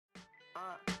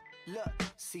Look,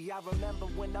 see, I remember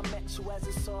when I met you as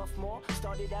a sophomore.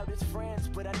 Started out as friends,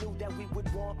 but I knew that we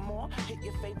would want more. Hit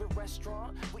your favorite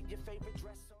restaurant with your favorite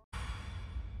dress on.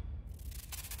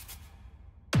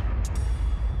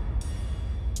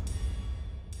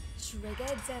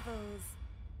 Trigger Devils.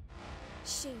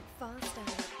 Shoot faster.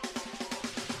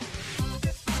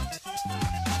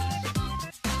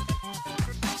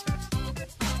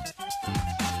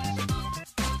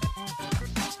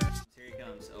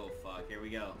 Oh fuck, here we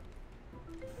go.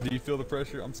 Do you feel the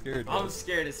pressure? I'm scared. I'm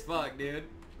scared as fuck, dude.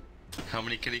 How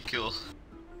many can he kill?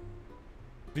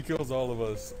 If he kills all of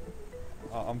us,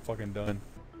 I'm fucking done.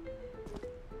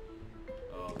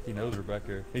 Oh, he knows we're back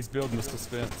here. He's building the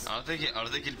suspense. I don't think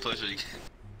he'd push it.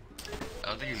 I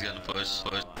don't think he's gonna push. I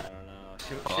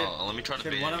don't know. Let me try to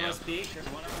should beat one him. of us peek? Should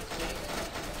one of us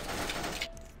peek?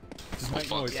 Just make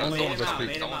fuck. noise. Yeah, Only one of us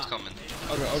speak. Someone's coming.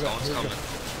 Okay, Someone's here we coming.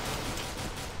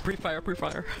 Pre-fire,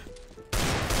 pre-fire.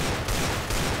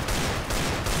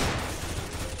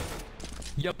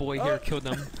 Yeah, boy, here, killed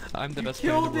him. I'm the best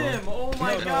player in the Killed world. him! Oh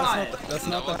my god! That's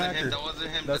not the hacker. That wasn't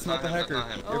him. That's not the hacker.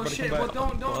 Not him. Oh Everybody shit! come Well,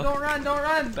 back. don't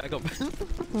run! Back up.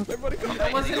 Everybody come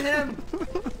That back. wasn't him!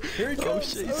 Here he Oh comes.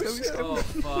 shit, he's coming, he's shit. coming. Oh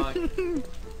fuck!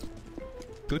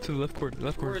 Go to the left corner,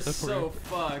 left corner, We're left corner. so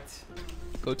fucked.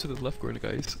 Go to the left corner,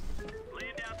 guys.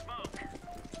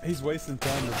 He's wasting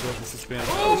time to build the suspense.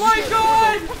 Oh my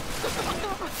god!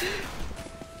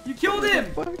 You killed him!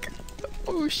 Fuck.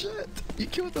 Oh shit. You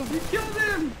killed him. You killed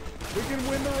him! We can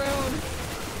win the round.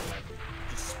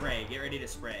 Just spray. Get ready to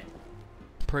spray.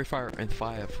 Pre-fire in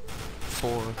 5,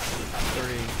 4, 3,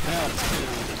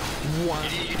 2, 1.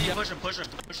 You need to push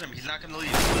him. He's not gonna leave.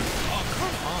 Oh,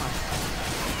 come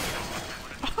on.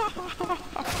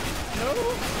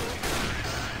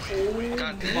 Oh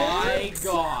God my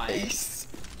god! Ace.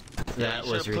 Yeah, That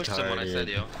was pushed him when I said,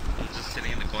 retarded. yo. He's just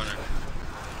sitting in the corner.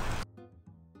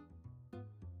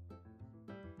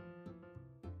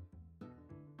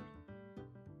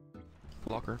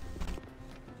 Locker.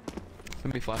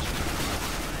 Let me flash.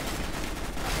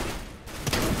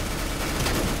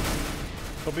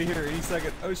 He'll be here any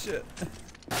second. Oh shit.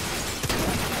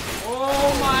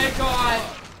 Oh my god!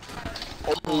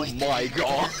 Oh my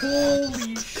god.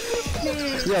 Holy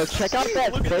shit! Yo, check out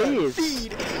that phase.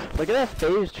 Look at that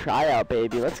phase tryout,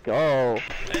 baby. Let's go.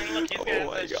 And look, he's got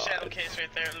the shadow case right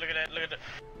there. Look at that, look at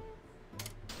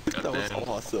that. That was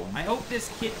awesome. I hope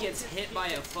this kid gets hit by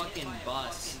a fucking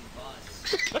bus.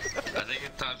 I think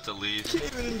it's time to leave.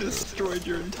 Even destroyed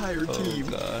your entire Oh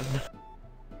god.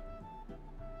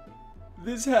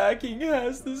 This hacking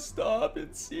has to stop in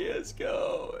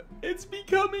CSGO. It's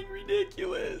becoming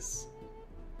ridiculous.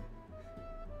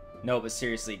 No, but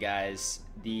seriously, guys,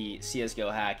 the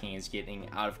CSGO hacking is getting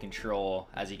out of control,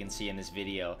 as you can see in this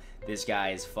video. This guy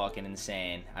is fucking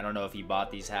insane. I don't know if he bought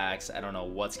these hacks. I don't know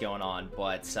what's going on,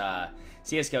 but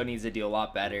CSGO needs to do a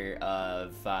lot better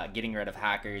of getting rid of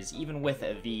hackers. Even with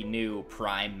the new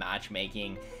Prime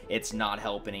matchmaking, it's not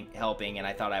helping, and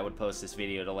I thought I would post this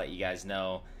video to let you guys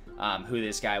know who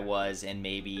this guy was, and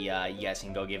maybe you guys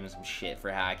can go give him some shit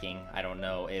for hacking. I don't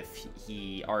know if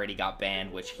he already got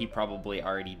banned, which he probably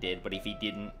already did, but if he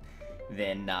didn't,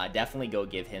 then definitely go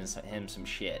give him some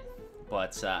shit.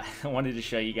 But I wanted to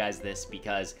show you guys this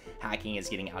because hacking is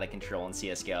getting out of control in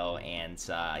CSGO, and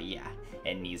yeah,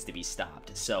 it needs to be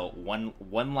stopped. So one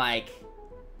like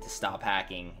to stop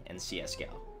hacking in CSGO.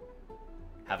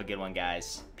 Have a good one,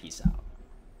 guys. Peace out.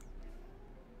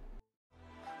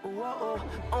 Whoa,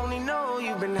 only know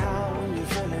you've been high when you're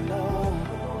feeling low.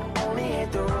 Only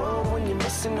hit the road when you're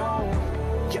missing home.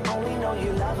 You only know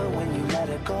you love her when you let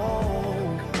her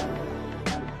go.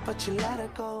 But you let her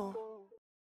go.